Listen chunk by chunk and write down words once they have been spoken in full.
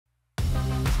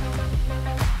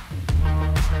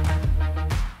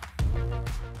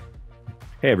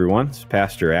Hey everyone, it's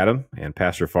Pastor Adam and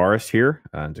Pastor Forrest here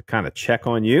to kind of check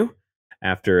on you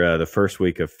after the first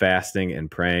week of fasting and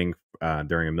praying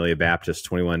during Amelia Baptist.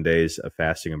 21 days of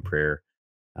fasting and prayer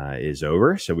is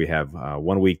over. So we have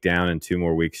 1 week down and 2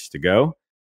 more weeks to go.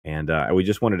 And we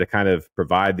just wanted to kind of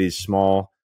provide these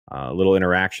small little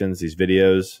interactions, these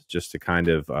videos, just to kind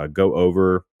of go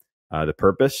over the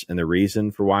purpose and the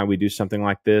reason for why we do something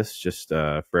like this, just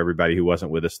for everybody who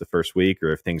wasn't with us the first week,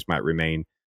 or if things might remain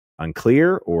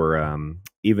unclear, or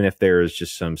even if there is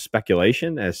just some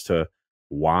speculation as to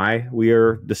why we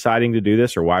are deciding to do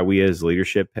this, or why we as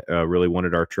leadership really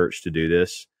wanted our church to do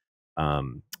this.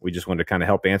 We just wanted to kind of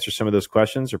help answer some of those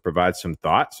questions, or provide some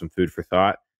thought, some food for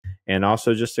thought, and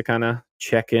also just to kind of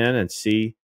check in and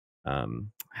see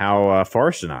how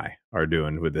Forrest and I are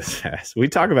doing with this fast. We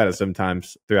talk about it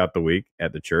sometimes throughout the week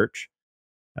at the church,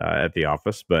 at the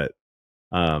office, but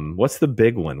what's the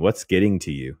big one? What's getting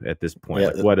to you at this point? Yeah,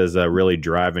 like, what is really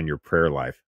driving your prayer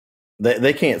life?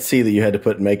 they can't see that you had to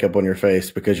put makeup on your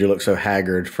face because you look so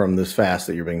haggard from this fast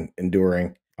that you've been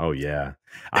enduring. Oh, yeah.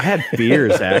 I had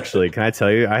fears, actually. Can I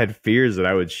tell you? I had fears that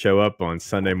I would show up on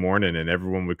Sunday morning and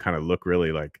everyone would kind of look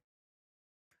really like,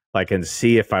 and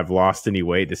see if I've lost any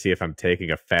weight, to see if I'm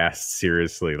taking a fast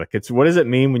seriously. Like, what does it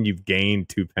mean when you've gained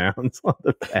 2 pounds on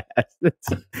the fast? It's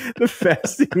the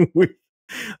fasting week.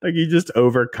 Like, you just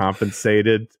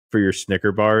overcompensated for your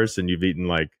Snicker bars and you've eaten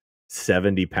like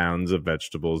 70 pounds of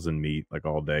vegetables and meat like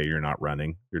all day. You're not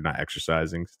running. You're not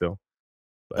exercising still.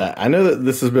 I know that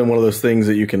this has been one of those things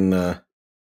that you can,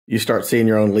 you start seeing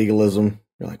your own legalism.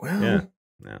 You're like, well,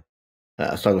 yeah.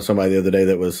 I was talking with somebody the other day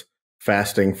that was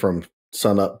fasting from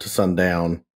sun up to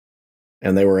sundown,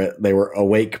 and they were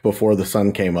awake before the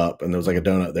sun came up, and there was like a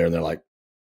donut there, and they're like,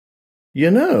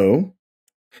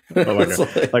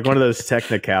 like one of those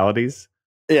technicalities.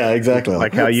 Yeah, exactly.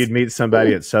 Like how you'd meet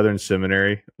somebody at Southern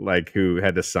Seminary, like who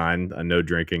had to sign a no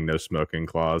drinking, no smoking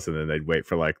clause, and then they'd wait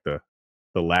for like the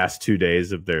last 2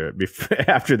 days of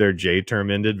after their J term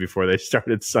ended before they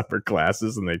started summer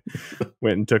classes, and they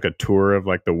went and took a tour of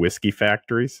like the whiskey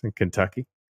factories in Kentucky.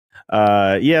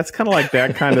 Yeah, it's kind of like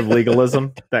that kind of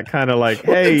legalism. That kind of like,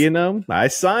 hey, I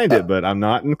signed it, but I'm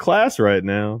not in class right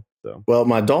now. So. Well,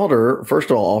 my daughter,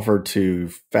 first of all, offered to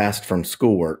fast from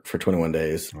schoolwork for 21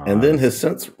 days, and then has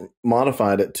since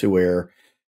modified it to where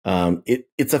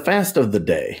it's a fast of the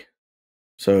day.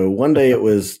 So one day it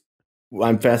was,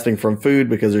 I'm fasting from food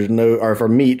because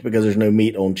from meat because there's no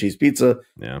meat on cheese pizza.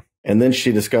 Yeah. And then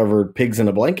she discovered pigs in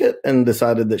a blanket and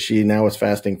decided that she now is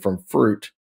fasting from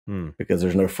fruit because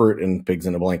there's no fruit in pigs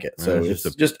in a blanket. So it's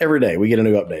just every day we get a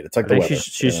new update. It's like the weather.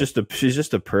 She's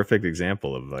just a perfect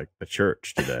example of like the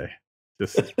church today.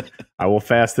 Just, I will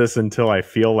fast this until I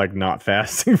feel like not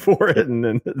fasting for it. And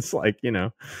then it's like,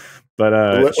 but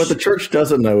what the church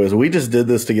doesn't know is we just did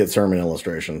this to get sermon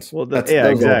illustrations. Well,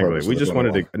 exactly. We just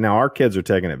wanted to, now our kids are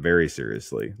taking it very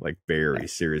seriously, like very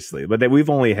seriously, but we've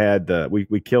only had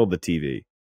we killed the TV.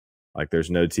 Like there's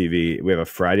no TV. We have a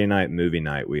Friday night movie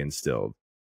night we instilled,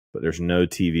 but there's no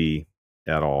TV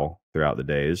at all throughout the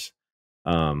days,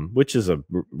 which is a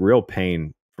real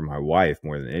pain for my wife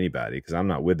more than anybody, because I'm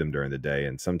not with them during the day.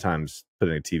 And sometimes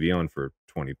putting a TV on for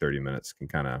 20, 30 minutes can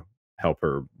kind of help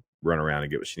her run around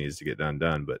and get what she needs to get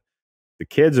done. But the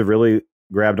kids have really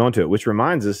grabbed onto it, which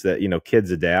reminds us that,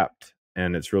 kids adapt,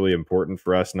 and it's really important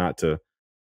for us not to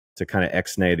kind of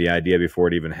ex-nay the idea before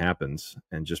it even happens,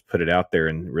 and just put it out there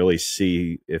and really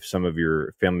see if some of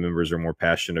your family members are more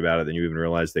passionate about it than you even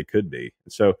realize they could be.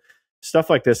 So stuff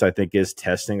like this, I think, is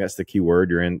testing. That's the key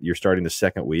word. You're starting the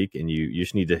second week, and you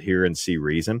just need to hear and see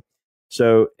reason.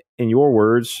 So in your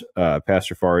words,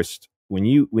 Pastor Forrest, when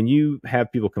you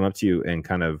have people come up to you and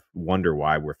kind of wonder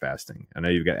why we're fasting, I know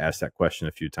you've got asked that question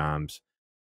a few times.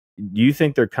 Do you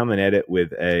think they're coming at it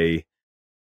with a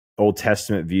Old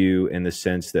Testament view, in the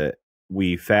sense that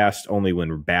we fast only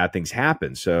when bad things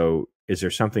happen? So is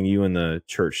there something you and the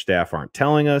church staff aren't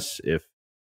telling us?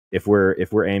 If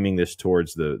we're aiming this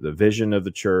towards the vision of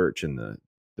the church and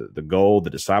the goal,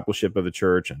 the discipleship of the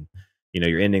church, and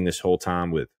you're ending this whole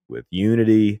time with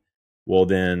unity, well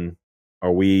then,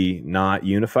 are we not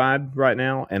unified right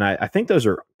now? And I think those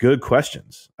are good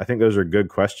questions. I think those are good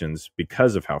questions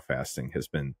because of how fasting has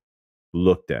been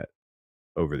looked at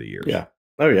over the years. Yeah.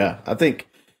 Oh yeah. I think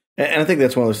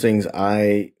that's one of those things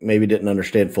I maybe didn't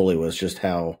understand fully, was just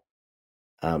how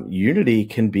unity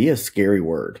can be a scary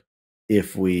word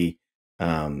if we're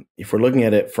looking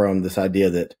at it from this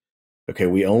idea that, okay,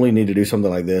 we only need to do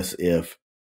something like this if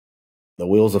the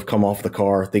wheels have come off the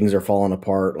car, things are falling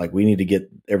apart, like we need to get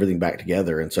everything back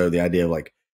together. And so the idea of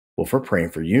like, well, if we're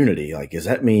praying for unity, like, does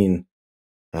that mean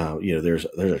there's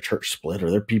a church split, or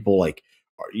there are people like,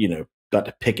 got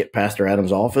to picket Pastor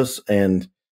Adams' office, and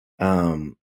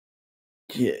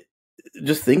yeah,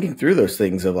 just thinking through those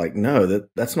things of like, no,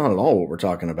 that's not at all what we're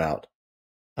talking about.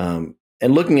 And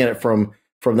looking at it from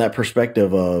that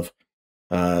perspective of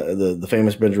the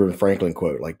famous Benjamin Franklin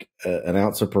quote, like an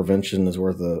ounce of prevention is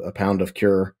worth a pound of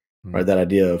cure, right? That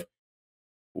idea of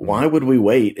why would we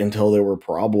wait until there were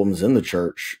problems in the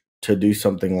church to do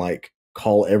something like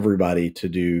call everybody to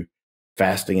do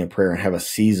fasting and prayer and have a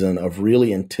season of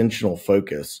really intentional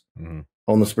focus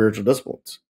on the spiritual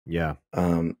disciplines. Yeah.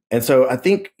 And so I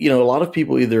think, a lot of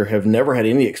people either have never had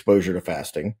any exposure to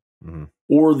fasting,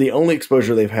 or the only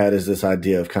exposure they've had is this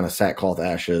idea of kind of sackcloth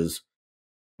ashes,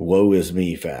 woe is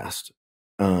me fast.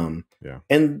 Yeah.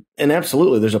 And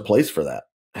absolutely there's a place for that.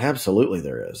 Absolutely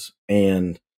there is.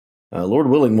 And Lord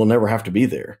willing, we'll never have to be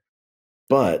there.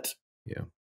 But,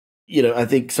 I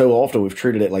think so often we've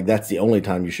treated it like that's the only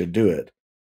time you should do it,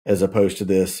 as opposed to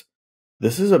this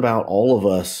is about all of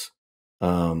us,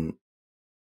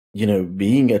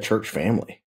 being a church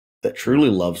family that truly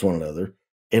loves one another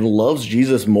and loves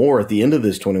Jesus more at the end of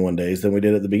this 21 days than we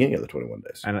did at the beginning of the 21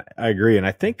 days. And I agree. And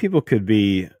I think people could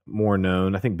be more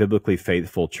known. I think biblically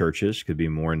faithful churches could be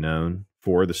more known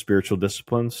for the spiritual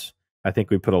disciplines. I think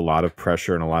we put a lot of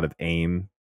pressure and a lot of aim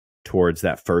towards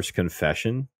that first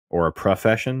confession or a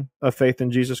profession of faith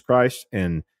in Jesus Christ.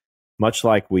 And much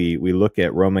like we look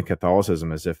at Roman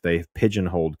Catholicism as if they've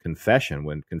pigeonholed confession,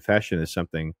 when confession is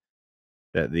something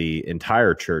that the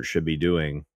entire church should be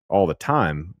doing all the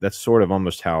time, that's sort of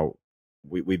almost how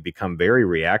we've become very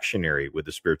reactionary with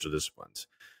the spiritual disciplines.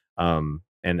 And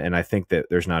I think that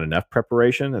there's not enough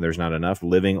preparation and there's not enough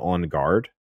living on guard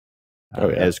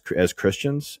as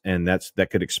Christians. And that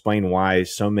could explain why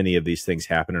so many of these things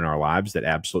happen in our lives that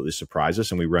absolutely surprise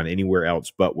us. And we run anywhere else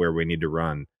but where we need to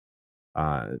run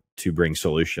to bring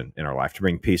solution in our life, to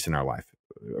bring peace in our life.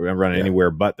 We run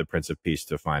anywhere but the Prince of Peace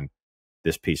to find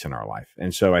this peace in our life.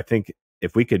 And so I think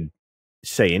if we could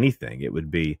say anything, it would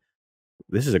be,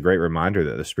 this is a great reminder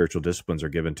that the spiritual disciplines are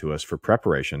given to us for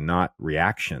preparation, not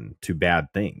reaction to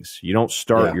bad things. You don't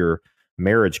start your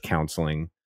marriage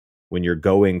counseling when you're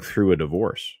going through a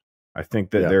divorce. I think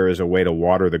that there is a way to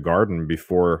water the garden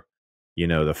before,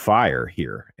 the fire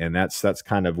here. And that's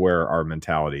kind of where our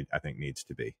mentality, I think, needs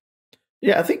to be.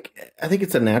 Yeah, I think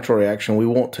it's a natural reaction. We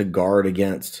want to guard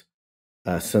against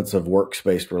a sense of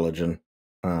works-based religion.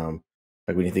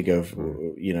 Like when you think of,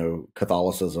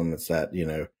 Catholicism, it's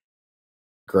that,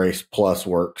 grace plus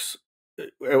works.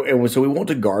 And so we want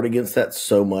to guard against that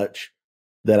so much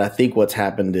that I think what's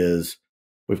happened is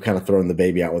we've kind of thrown the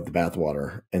baby out with the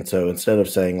bathwater. And so instead of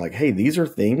saying like, hey, these are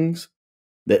things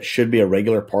that should be a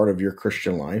regular part of your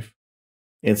Christian life,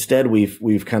 instead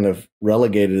we've kind of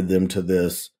relegated them to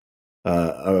this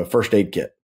a first aid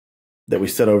kit that we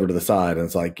set over to the side. And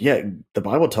it's like, the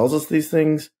Bible tells us these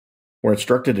things. We're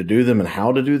instructed to do them and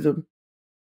how to do them,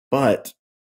 but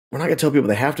we're not going to tell people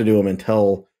they have to do them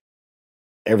until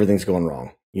everything's going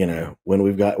wrong. When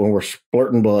we're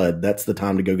splurting blood, that's the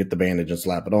time to go get the bandage and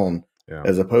slap it on,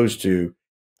 as opposed to,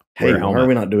 hey, why are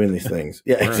we not doing these things?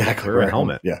 Yeah, exactly. Wear a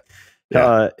helmet. Yeah.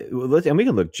 And we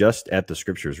can look just at the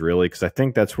scriptures, really, because I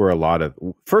think that's where a lot of,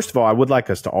 first of all, I would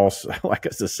like us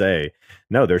to say,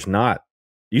 no, there's not.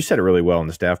 You said it really well in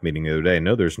the staff meeting the other day.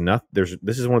 No, this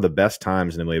is one of the best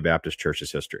times in Emily Baptist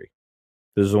Church's history.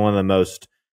 This is one of the most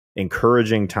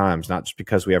encouraging times, not just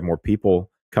because we have more people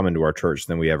coming to our church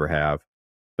than we ever have,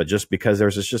 but just because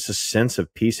there's just a sense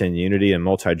of peace and unity and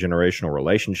multi-generational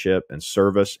relationship and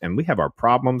service. And we have our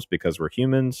problems because we're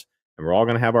humans and we're all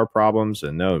going to have our problems.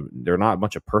 And no, there are not a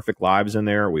bunch of perfect lives in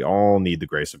there. We all need the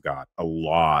grace of God a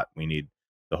lot. We need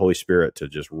the Holy Spirit to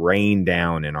just rain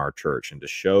down in our church and to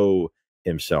show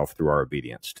himself through our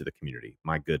obedience to the community.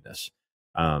 My goodness.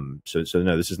 So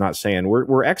no, this is not saying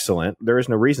we're excellent. There is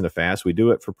no reason to fast. We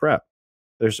do it for prep.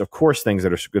 There's of course things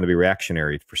that are going to be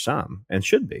reactionary for some and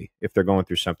should be if they're going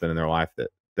through something in their life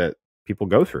that people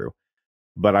go through.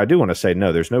 But I do want to say,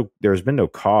 no, there's been no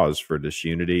cause for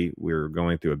disunity. We're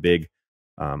going through a big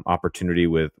opportunity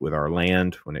with our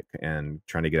land and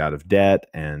trying to get out of debt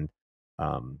and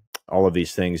all of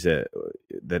these things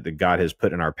that God has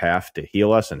put in our path to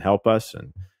heal us and help us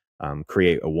and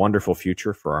create a wonderful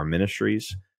future for our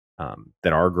ministries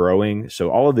that are growing.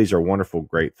 So all of these are wonderful,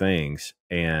 great things.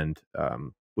 And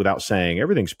without saying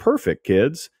everything's perfect,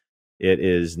 kids, it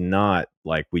is not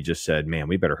like we just said, man,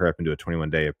 we better hurry up and do a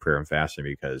 21-day of prayer and fasting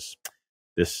because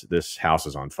this house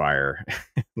is on fire.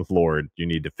 Lord, you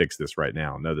need to fix this right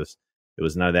now. No, it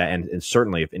was none of that. And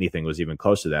certainly if anything was even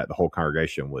close to that, the whole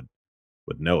congregation would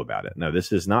know about it. No,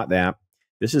 this is not that.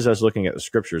 this is us looking at the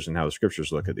scriptures and how the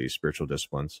scriptures look at these spiritual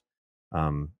disciplines,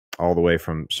 all the way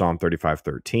from Psalm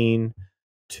 35:13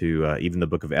 to even the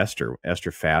book of Esther.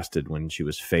 Esther fasted when she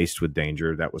was faced with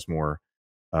danger. That was more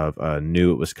of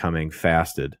knew it was coming,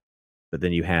 fasted. But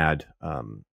then you had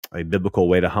a biblical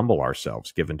way to humble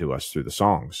ourselves given to us through the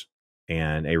songs,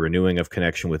 and a renewing of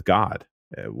connection with God,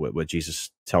 what Jesus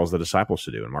tells the disciples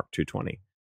to do in Mark 2:20,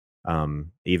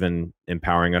 even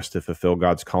empowering us to fulfill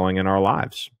God's calling in our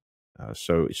lives.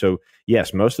 So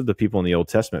yes, most of the people in the Old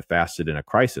Testament fasted in a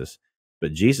crisis,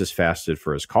 but Jesus fasted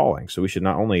for his calling. So we should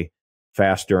not only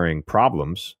fast during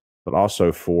problems, but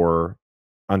also for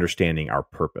understanding our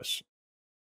purpose.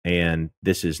 And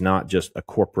this is not just a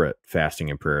corporate fasting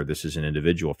and prayer. This is an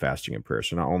individual fasting and prayer.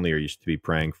 So not only are you to be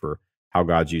praying for how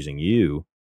God's using you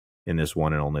in this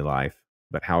one and only life,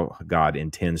 but how God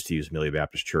intends to use Amelia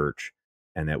Baptist Church,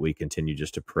 and that we continue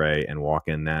just to pray and walk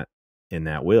in that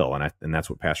will. And that's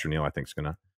what Pastor Neil, I think, is going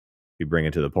to be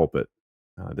bringing to the pulpit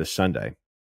this Sunday,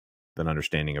 an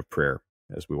understanding of prayer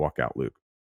as we walk out Luke.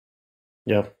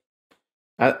 Yeah.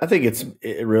 I think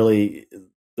it really,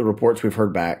 the reports we've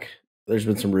heard back, there's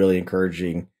been some really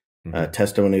encouraging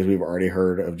testimonies we've already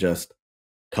heard of just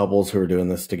couples who are doing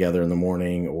this together in the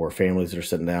morning, or families that are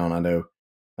sitting down. I know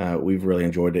we've really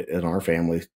enjoyed it in our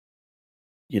family.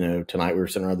 Tonight we were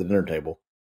sitting around the dinner table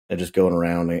and just going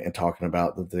around and talking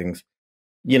about the things.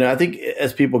 I think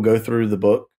as people go through the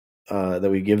book that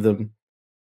we give them,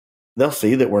 they'll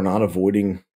see that we're not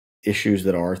avoiding issues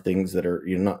that are things that are,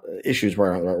 not issues, probably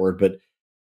aren't the right word, but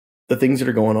the things that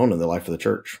are going on in the life of the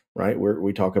church, right?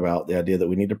 We talk about the idea that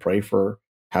we need to pray for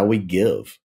how we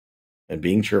give and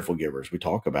being cheerful givers. We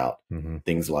talk about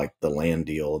things like the land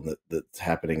deal and that's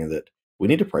happening, and that we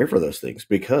need to pray for those things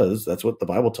because that's what the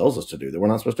Bible tells us to do, that we're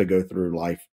not supposed to go through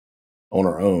life on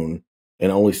our own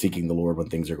and only seeking the Lord when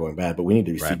things are going bad, but we need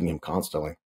to be seeking him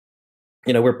constantly.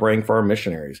 We're praying for our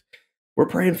missionaries. We're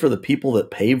praying for the people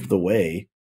that paved the way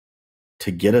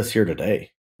to get us here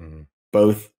today,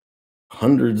 both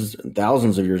hundreds and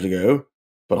thousands of years ago,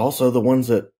 but also the ones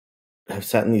that have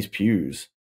sat in these pews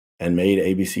and made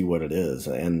ABC what it is,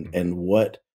 and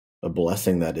what a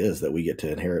blessing that is that we get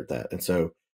to inherit that. And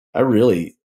so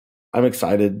I'm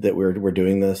excited that we're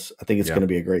doing this. I think it's going to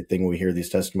be a great thing when we hear these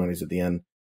testimonies at the end,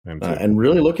 and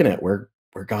really looking at where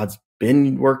God's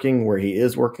been working, where he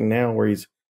is working now, where he's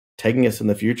taking us in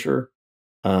the future.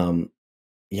 I'm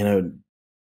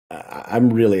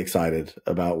really excited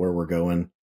about where we're going.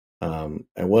 I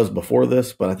was before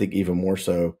this, but I think even more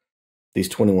so these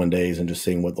 21 days and just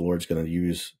seeing what the Lord's going to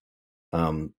use.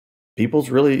 People's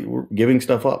really giving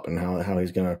stuff up, and how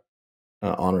he's going to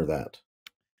honor that.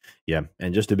 Yeah.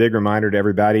 And just a big reminder to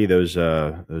everybody,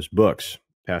 those books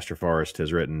Pastor Forrest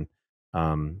has written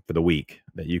for the week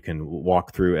that you can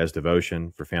walk through as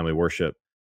devotion, for family worship,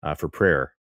 for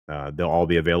prayer. They'll all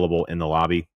be available in the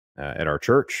lobby at our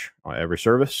church every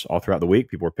service all throughout the week.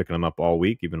 People are picking them up all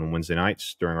week, even on Wednesday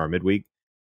nights during our midweek.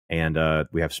 And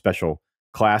we have special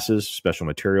classes, special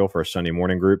material for our Sunday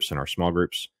morning groups and our small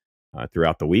groups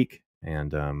throughout the week.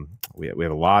 And we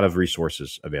have a lot of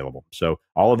resources available. So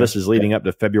all of this is leading up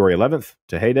to February 11th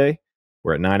to Heyday,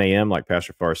 where at 9 a.m., like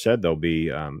Pastor Farr said, there'll be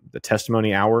the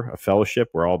testimony hour of fellowship,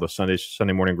 where all the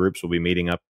Sunday morning groups will be meeting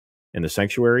up in the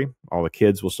sanctuary. All the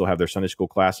kids will still have their Sunday school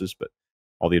classes, but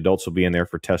all the adults will be in there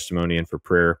for testimony and for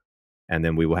prayer. And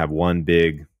then we will have one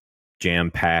big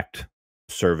jam-packed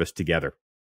service together.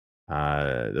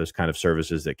 Those kind of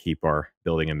services that keep our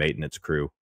building and maintenance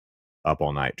crew up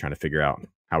all night trying to figure out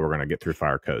how we're going to get through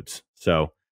fire codes.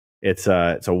 So it's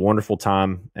a wonderful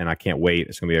time, and I can't wait.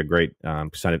 It's going to be a great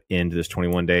kind of end to this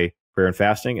 21-day prayer and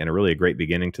fasting, and a great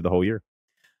beginning to the whole year.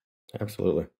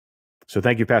 Absolutely. So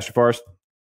thank you, Pastor Forrest.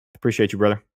 Appreciate you,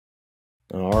 brother.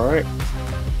 All right.